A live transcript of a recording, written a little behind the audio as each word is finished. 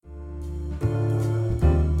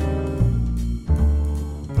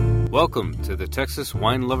Welcome to the Texas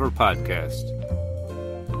Wine Lover Podcast.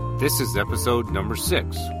 This is episode number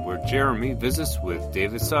 6, where Jeremy visits with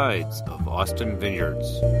David Sides of Austin Vineyards.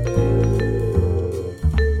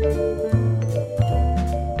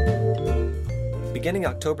 Beginning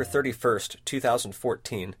October 31st,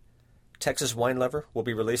 2014, Texas Wine Lover will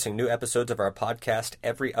be releasing new episodes of our podcast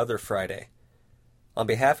every other Friday. On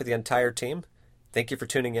behalf of the entire team, thank you for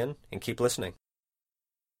tuning in and keep listening.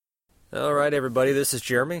 All right, everybody, this is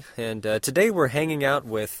Jeremy, and today we're hanging out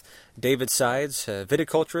with David Sides,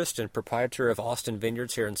 viticulturist and proprietor of Austin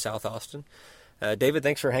Vineyards here in South Austin. David,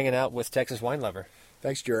 thanks for hanging out with Texas Wine Lover.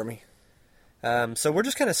 Thanks, Jeremy. So we're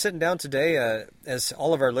just kind of sitting down today. As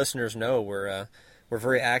all of our listeners know, we're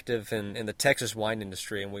very active in the Texas wine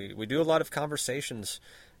industry, and we do a lot of conversations,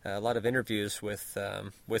 a lot of interviews with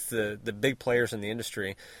the big players in the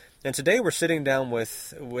industry. And today we're sitting down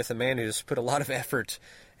with a man who's put a lot of effort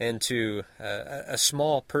into a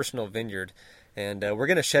small personal vineyard, and we're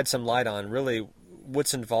going to shed some light on really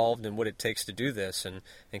what's involved and what it takes to do this, and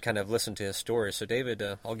kind of listen to his story. So David,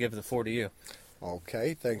 I'll give the floor to you.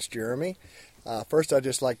 Okay, thanks, Jeremy. First, I'd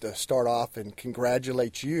just like to start off and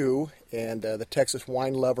congratulate you and the Texas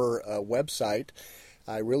Wine Lover website.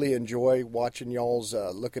 I really enjoy watching y'all's,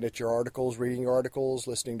 looking at your articles, reading your articles,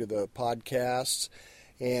 listening to the podcasts,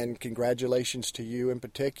 and congratulations to you in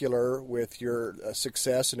particular with your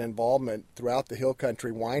success and involvement throughout the Hill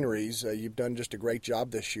Country wineries. You've done just a great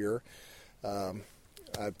job this year. I'm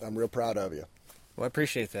real proud of you. Well, I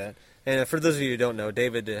appreciate that. And for those of you who don't know,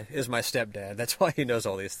 David is my stepdad. That's why he knows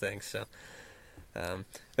all these things. So,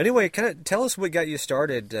 anyway, kind of tell us what got you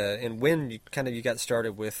started and when you got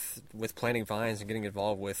started with planting vines and getting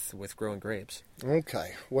involved with growing grapes.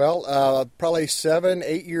 Okay. Well, probably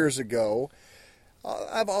 7-8 years ago,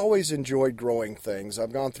 I've always enjoyed growing things.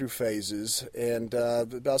 I've gone through phases, and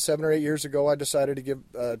about 7 or 8 years ago, I decided to give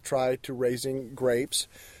a try to raising grapes.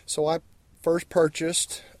 So I first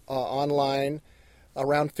purchased online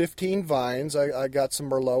around 15 vines. I got some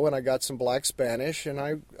Merlot and I got some Black Spanish, and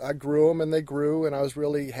I grew them, and they grew, and I was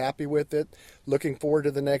really happy with it. Looking forward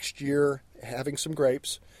to the next year having some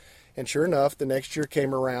grapes. And sure enough, the next year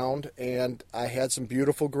came around, and I had some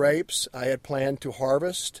beautiful grapes. I had planned to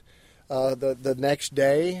harvest the next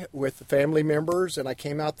day with the family members, and I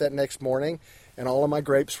came out that next morning, and all of my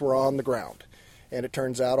grapes were on the ground. And it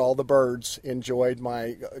turns out all the birds enjoyed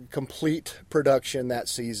my complete production that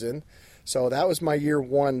season. So that was my year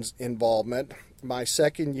one involvement. My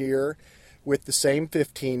second year with the same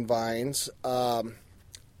 15 vines,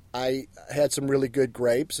 I had some really good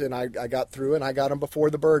grapes, and I got through, and I got them before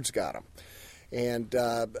the birds got them. And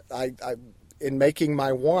in making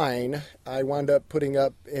my wine, I wound up putting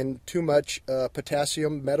up in too much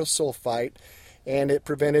potassium metasulfite, and it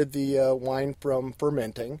prevented the wine from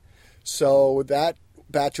fermenting. So that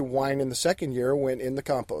batch of wine in the second year went in the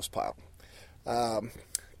compost pile.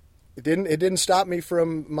 It didn't stop me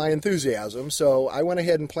from my enthusiasm, so I went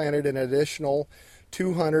ahead and planted an additional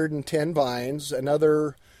 210 vines,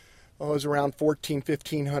 another it was around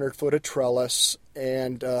 1,500 foot of trellis,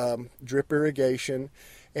 and drip irrigation,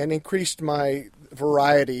 and increased my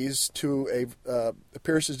varieties to a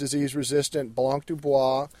Pierce's disease resistant Blanc du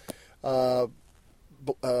Bois,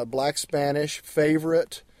 Black Spanish,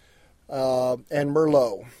 Favorite, and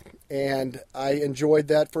Merlot. And I enjoyed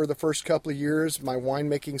that for the first couple of years. My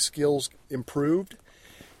winemaking skills improved,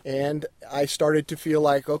 and I started to feel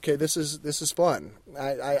like, okay, this is fun.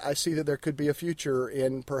 I see that there could be a future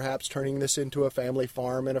in perhaps turning this into a family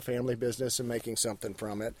farm and a family business and making something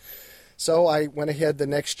from it. So I went ahead the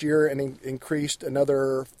next year and increased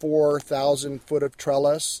another 4,000 foot of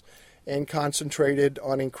trellis and concentrated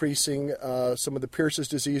on increasing some of the Pierce's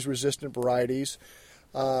disease resistant varieties.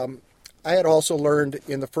 I had also learned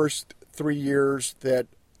in the first 3 years that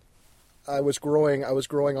I was growing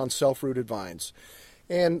on self-rooted vines.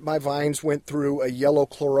 And my vines went through a yellow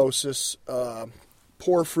chlorosis,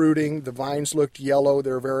 poor fruiting. The vines looked yellow.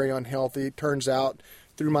 They're very unhealthy. It turns out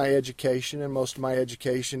through my education, and most of my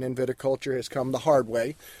education in viticulture has come the hard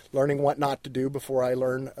way, learning what not to do before I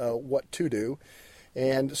learn what to do.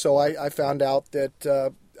 And so I found out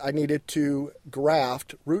that I needed to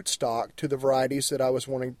graft rootstock to the varieties that I was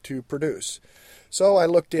wanting to produce. So I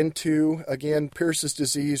looked into, again, Pierce's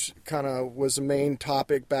disease kind of was the main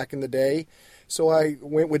topic back in the day. So I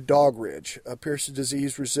went with Dog Ridge, a Pierce's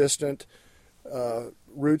disease resistant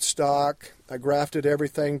rootstock. I grafted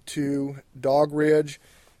everything to Dog Ridge,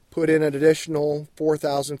 put in an additional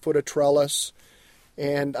 4,000 foot of trellis,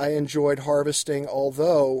 and I enjoyed harvesting,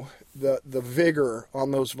 although the vigor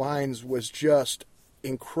on those vines was just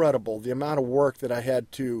incredible. The amount of work that I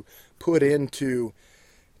had to put into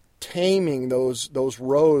taming those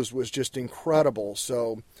rows was just incredible.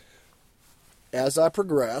 So as I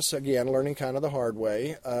progress, again, learning kind of the hard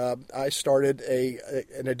way, I started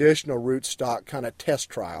an additional rootstock kind of test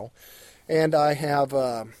trial. And I have,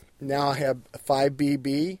 now I have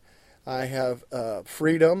 5BB, I have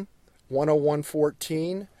Freedom,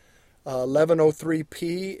 10114,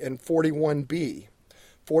 1103P, and 41B.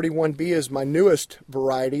 41B is my newest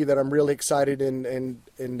variety that I'm really excited in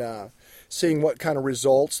seeing what kind of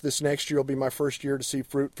results. This next year will be my first year to see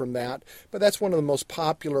fruit from that. But that's one of the most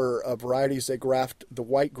popular varieties they graft the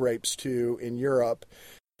white grapes to in Europe.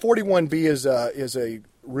 41B is a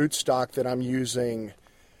rootstock that I'm using,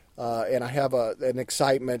 and I have an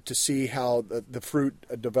excitement to see how the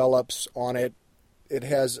fruit develops on it. It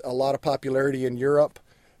has a lot of popularity in Europe,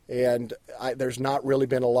 and there's not really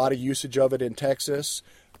been a lot of usage of it in Texas.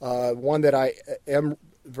 One that I am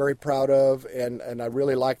very proud of, and I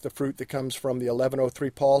really like the fruit that comes from the 1103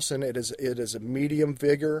 Paulson. It is a medium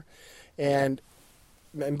vigor, and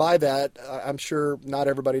by that, I'm sure not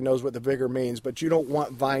everybody knows what the vigor means, but you don't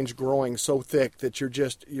want vines growing so thick that you're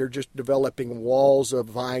just developing walls of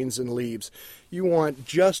vines and leaves. You want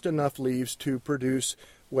just enough leaves to produce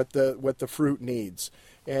what the fruit needs,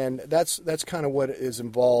 and that's kind of what is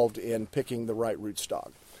involved in picking the right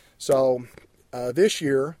rootstock. So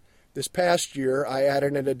this past year, I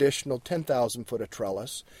added an additional 10,000 foot of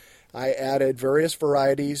trellis. I added various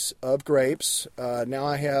varieties of grapes. Now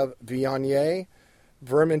I have Viognier,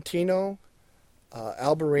 Vermentino,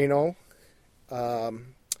 Albarino,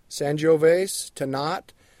 Sangiovese, Tannat,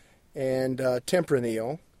 and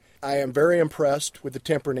Tempranillo. I am very impressed with the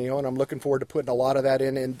Tempranillo, and I'm looking forward to putting a lot of that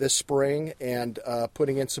in this spring and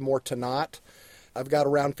putting in some more Tannat. I've got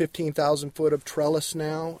around 15,000 foot of trellis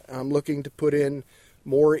now. I'm looking to put in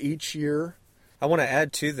more each year. I want to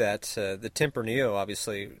add to that the Tempranillo,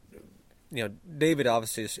 obviously. David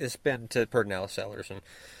obviously has been to Pedernales Cellars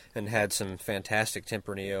and had some fantastic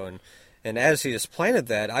Tempranillo, and as he has planted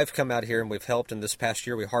that, I've come out here and we've helped, and this past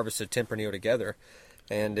year we harvested Tempranillo together,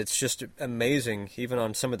 and it's just amazing, even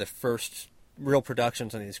on some of the first real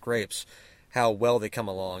productions on these grapes, how well they come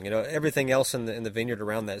along. Everything else in the vineyard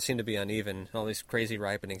around that seemed to be uneven, all these crazy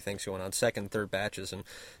ripening things going on, second, third batches, and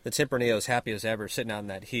the Tempranillo is happy as ever, sitting out in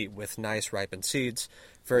that heat with nice ripened seeds,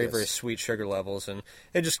 very, very sweet sugar levels, and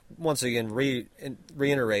it just, once again,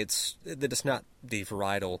 reiterates that it's not the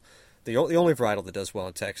varietal, the only varietal that does well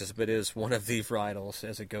in Texas, but it is one of the varietals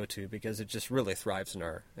as a go-to, because it just really thrives in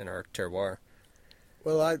our terroir.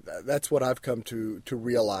 Well, that's what I've come to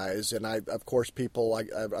realize, and of course,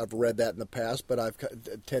 I've read that in the past, but I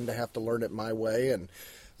tend to have to learn it my way. And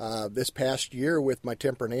this past year with my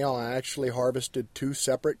Tempranillo, I actually harvested 2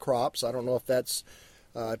 separate crops. I don't know if that's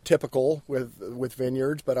typical with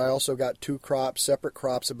vineyards, but I also got 2 separate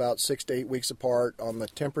crops, about 6 to 8 weeks apart on the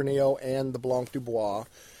Tempranillo and the Blanc du Bois.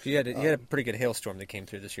 You had a pretty good hailstorm that came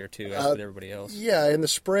through this year, too, as with everybody else. Yeah, in the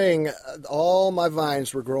spring, all my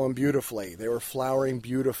vines were growing beautifully. They were flowering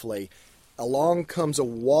beautifully. Along comes a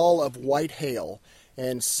wall of white hail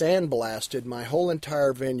and sandblasted my whole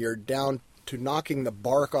entire vineyard down to knocking the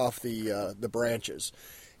bark off the branches.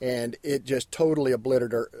 And it just totally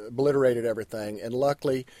obliterated everything. And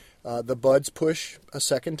luckily, the buds push a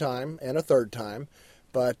second time and a third time.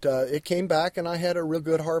 But it came back, and I had a real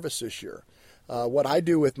good harvest this year. What I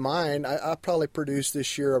do with mine, I probably produce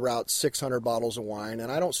this year about 600 bottles of wine, and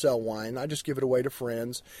I don't sell wine. I just give it away to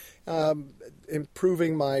friends,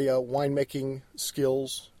 improving my winemaking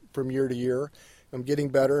skills from year to year. I'm getting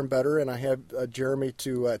better and better, and I have Jeremy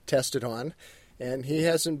to test it on. And he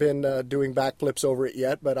hasn't been doing backflips over it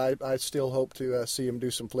yet, but I still hope to see him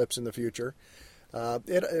do some flips in the future.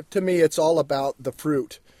 To me, it's all about the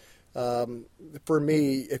fruit. For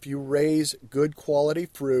me, if you raise good quality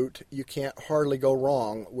fruit, you can't hardly go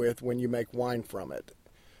wrong with when you make wine from it.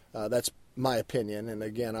 That's my opinion, and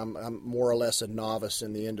again, I'm more or less a novice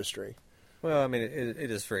in the industry. Well, I mean, it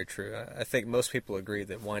is very true. I think most people agree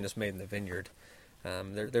that wine is made in the vineyard.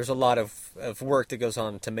 There's a lot of work that goes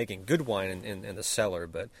on to making good wine in the cellar,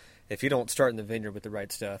 but if you don't start in the vineyard with the right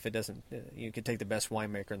stuff, it doesn't. You could take the best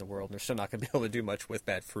winemaker in the world, and they're still not going to be able to do much with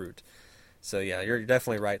bad fruit. So yeah, you're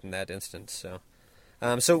definitely right in that instance.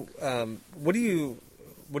 So, what do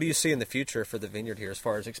you see in the future for the vineyard here, as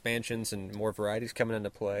far as expansions and more varieties coming into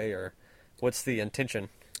play, or what's the intention?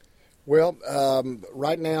 Well,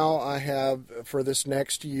 right now I have, for this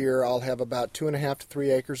next year, I'll have about 2.5 to 3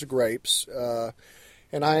 acres of grapes,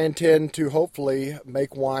 and I intend to hopefully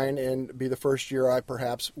make wine and be the first year I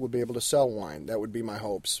perhaps will be able to sell wine. That would be my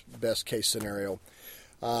hopes, best case scenario.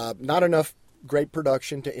 Not enough grape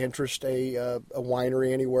production to interest a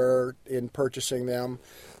winery anywhere in purchasing them.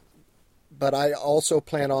 but I also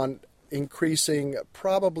plan on increasing,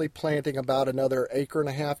 probably planting about another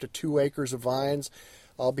 1.5 to 2 acres of vines.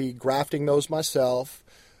 I'll be grafting those myself.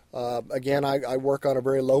 Again, I work on a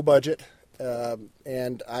very low budget,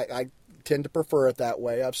 and I tend to prefer it that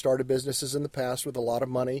way. I've started businesses in the past with a lot of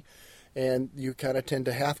money, and you kind of tend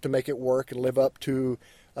to have to make it work and live up to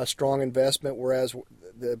a strong investment, whereas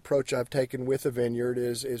the approach I've taken with the vineyard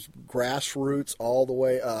is grassroots all the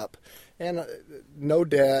way up, and no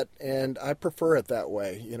debt, and I prefer it that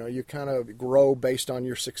way. You know, you kind of grow based on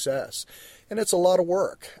your success, and it's a lot of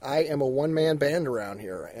work. I am a one-man band around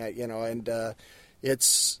here, you know, and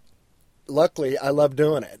it's, luckily, I love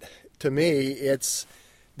doing it. To me, it's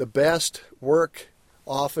the best work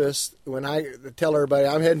office. When I tell everybody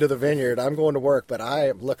I'm heading to the vineyard, I'm going to work, but I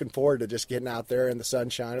am looking forward to just getting out there in the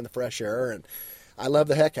sunshine and the fresh air, and I love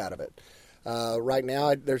the heck out of it. Right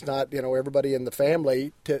now, there's not, you know, everybody in the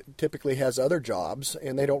family typically has other jobs,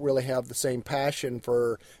 and they don't really have the same passion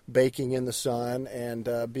for baking in the sun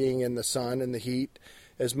and being in the sun and the heat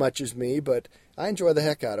as much as me, but I enjoy the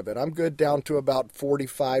heck out of it. I'm good down to about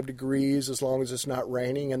 45 degrees as long as it's not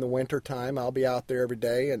raining. In the winter time, I'll be out there every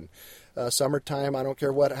day, and summertime, I don't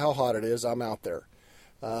care how hot it is, I'm out there.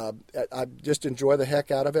 I just enjoy the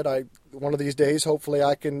heck out of it. One of these days, hopefully,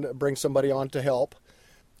 I can bring somebody on to help.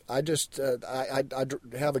 I just I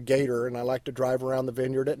have a gator, and I like to drive around the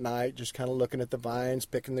vineyard at night, just kind of looking at the vines,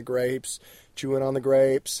 picking the grapes, chewing on the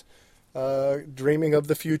grapes, dreaming of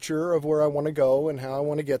the future of where I want to go and how I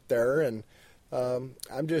want to get there. And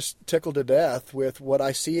I'm just tickled to death with what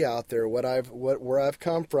I see out there, where I've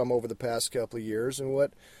come from over the past couple of years, and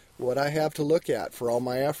what I have to look at for all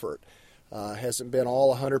my effort. Hasn't been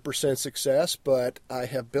all 100% success, but I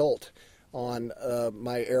have built on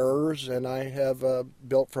my errors, and I have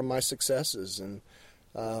built from my successes, and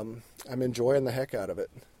I'm enjoying the heck out of it.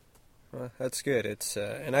 Well, that's good. It's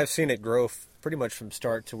and I've seen it grow pretty much from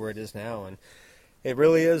start to where it is now, and it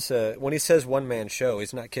really is. When he says one-man show,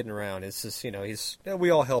 he's not kidding around. It's just, you know, we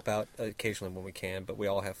all help out occasionally when we can, but we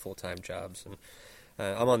all have full-time jobs, and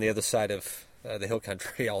I'm on the other side of the hill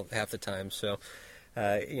country half the time, so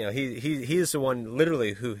you know, he is the one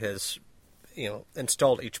literally who has, you know,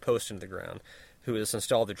 installed each post into the ground, who has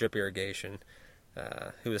installed the drip irrigation,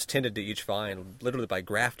 who has tended to each vine literally by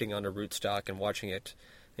grafting on a rootstock and watching it,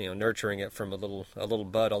 you know, nurturing it from a little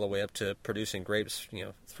bud all the way up to producing grapes, you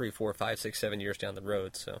know, 3, 4, 5, 6, 7 years down the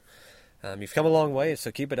road. So you've come a long way, so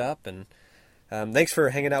keep it up, and thanks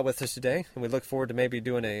for hanging out with us today, and we look forward to maybe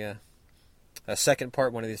doing a second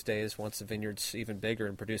part one of these days once the vineyard's even bigger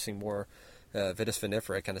and producing more Vitis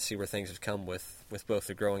vinifera. Kind of see where things have come with both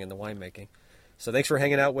the growing and the winemaking. So thanks for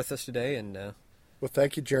hanging out with us today. And well,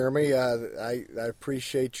 thank you, Jeremy. I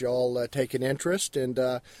appreciate y'all taking interest, and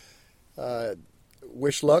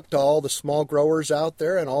wish luck to all the small growers out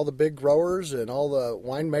there and all the big growers and all the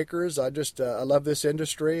winemakers. I love this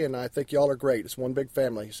industry, and I think y'all are great. It's one big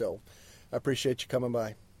family, so I appreciate you coming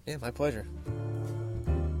by. Yeah, my pleasure.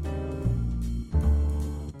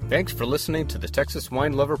 Thanks for listening to the Texas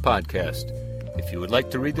Wine Lover Podcast. If you would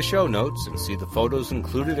like to read the show notes and see the photos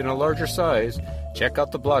included in a larger size, check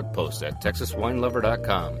out the blog post at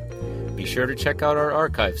texaswinelover.com. Be sure to check out our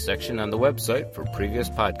archive section on the website for previous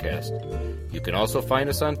podcasts. You can also find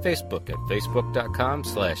us on Facebook at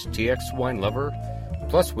facebook.com/txwinelover.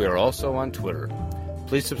 Plus, we are also on Twitter.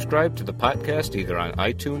 Please subscribe to the podcast either on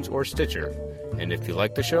iTunes or Stitcher. And if you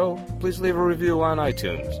like the show, please leave a review on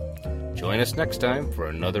iTunes. Join us next time for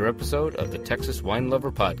another episode of the Texas Wine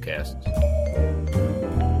Lover Podcast.